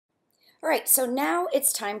All right, so now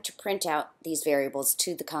it's time to print out these variables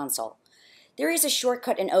to the console. There is a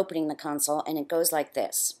shortcut in opening the console, and it goes like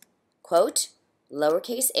this. Quote,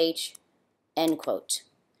 lowercase h, end quote.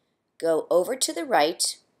 Go over to the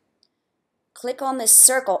right, click on this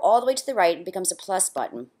circle all the way to the right, and it becomes a plus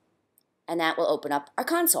button, and that will open up our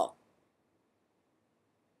console.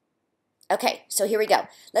 Okay, so here we go.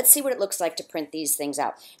 Let's see what it looks like to print these things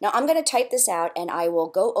out. Now I'm going to type this out, and I will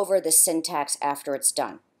go over the syntax after it's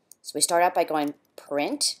done. So we start out by going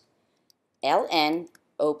print, ln,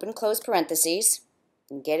 open, close parentheses,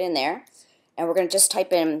 and get in there. And we're going to just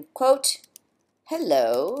type in, quote,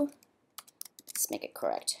 hello, let's make it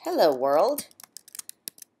correct, hello world.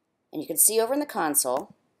 And you can see over in the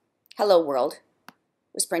console, hello world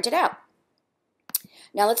was printed out.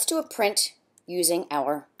 Now let's do a print using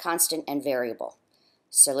our constant and variable.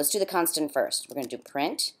 So let's do the constant first. We're going to do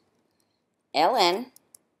print, ln,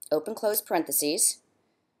 open, close parentheses,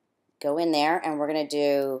 go in there, and we're going to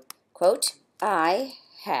do, quote, I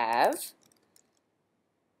have,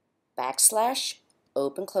 backslash,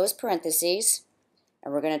 open, close parentheses,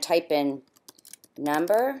 and we're going to type in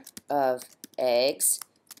number of eggs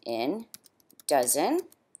in dozen,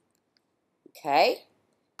 okay,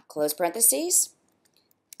 close parentheses,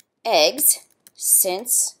 eggs,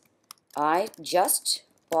 since I just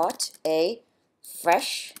bought a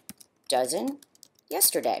fresh dozen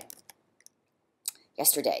yesterday.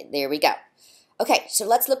 There we go. Okay, so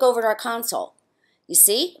let's look over at our console. You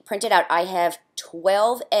see, printed out, I have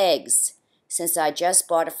 12 eggs since I just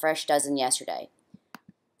bought a fresh dozen yesterday.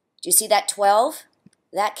 Do you see that 12?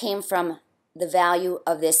 That came from the value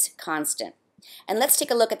of this constant. And let's take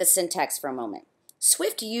a look at the syntax for a moment.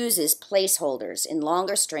 Swift uses placeholders in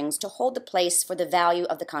longer strings to hold the place for the value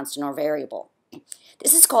of the constant or variable.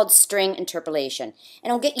 This is called string interpolation, and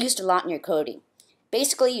it'll get used a lot in your coding.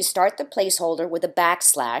 Basically, you start the placeholder with a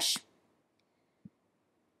backslash,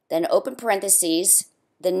 then open parentheses,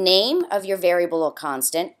 the name of your variable or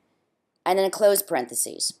constant, and then a close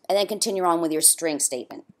parentheses, and then continue on with your string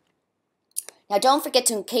statement. Now don't forget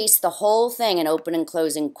to encase the whole thing in open and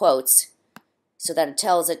closing quotes so that it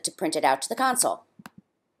tells it to print it out to the console.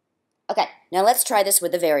 Okay, now let's try this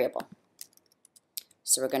with the variable.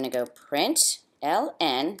 So we're going to go print,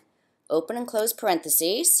 ln, open and close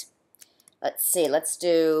parentheses. Let's see, let's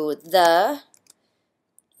do the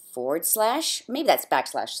forward slash, maybe that's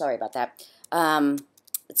backslash, sorry about that.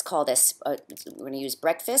 Let's call this, we're going to use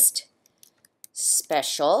breakfast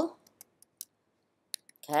special,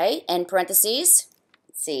 okay, end parentheses.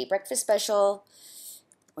 Let's see, breakfast special,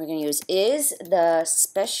 we're going to use is the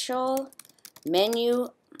special menu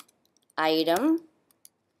item,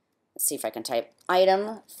 let's see if I can type,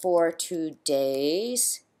 item for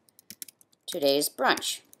today's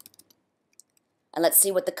brunch. And let's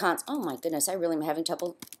see what the oh my goodness, I really am having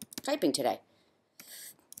trouble typing today.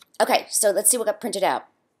 Okay, so let's see what got printed out.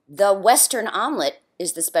 The Western omelet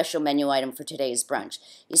is the special menu item for today's brunch.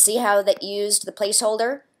 You see how that used the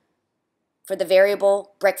placeholder for the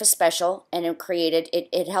variable breakfast special, and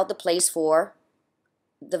it held the place for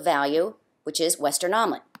the value, which is Western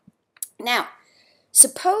omelet. Now,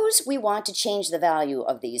 suppose we want to change the value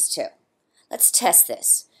of these two. Let's test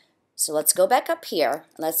this. So let's go back up here.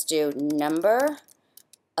 Let's do number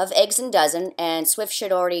of eggs in dozen, and Swift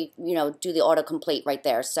should already, do the autocomplete right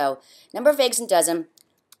there. So number of eggs in dozen,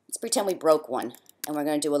 let's pretend we broke one, and we're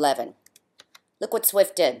going to do 11. Look what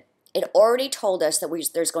Swift did. It already told us that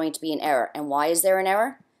there's going to be an error. And why is there an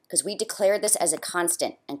error? Because we declared this as a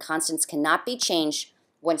constant, and constants cannot be changed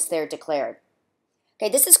once they're declared. Okay,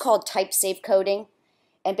 this is called type-safe coding.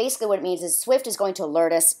 And basically what it means is Swift is going to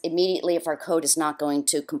alert us immediately if our code is not going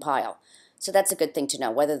to compile. So that's a good thing to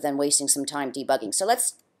know, rather than wasting some time debugging. So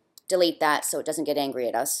let's delete that so it doesn't get angry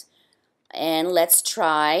at us. And let's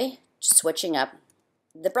try switching up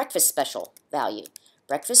the breakfast special value.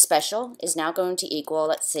 Breakfast special is now going to equal,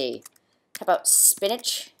 let's see, how about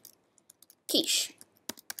spinach quiche?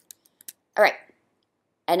 All right,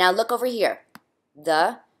 and now look over here.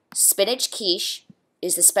 The spinach quiche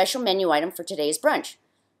is the special menu item for today's brunch.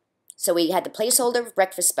 So we had the placeholder of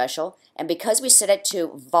breakfast special, and because we set it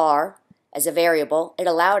to var as a variable, it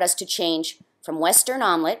allowed us to change from Western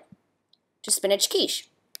omelet to spinach quiche.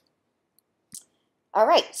 All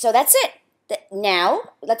right, so that's it.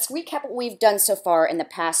 Now, let's recap what we've done so far in the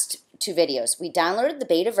past two videos. We downloaded the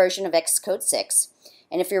beta version of Xcode 6,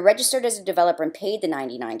 and if you're registered as a developer and paid the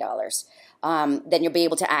 $99, then you'll be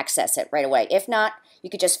able to access it right away. If not, you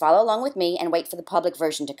could just follow along with me and wait for the public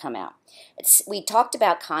version to come out. We talked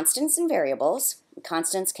about constants and variables.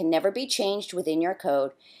 Constants can never be changed within your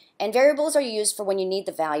code, and variables are used for when you need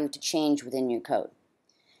the value to change within your code.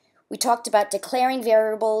 We talked about declaring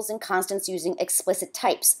variables and constants using explicit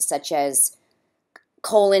types, such as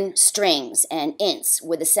colon strings and ints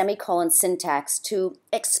with a semicolon syntax to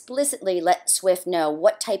explicitly let Swift know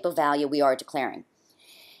what type of value we are declaring.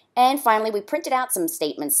 And finally, we printed out some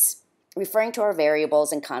statements referring to our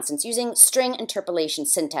variables and constants using string interpolation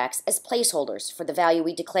syntax as placeholders for the value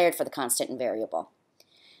we declared for the constant and variable.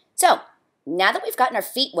 So, now that we've gotten our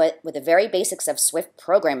feet wet with the very basics of Swift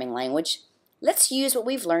programming language, let's use what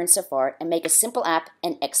we've learned so far and make a simple app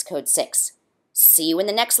in Xcode 6. See you in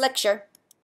the next lecture.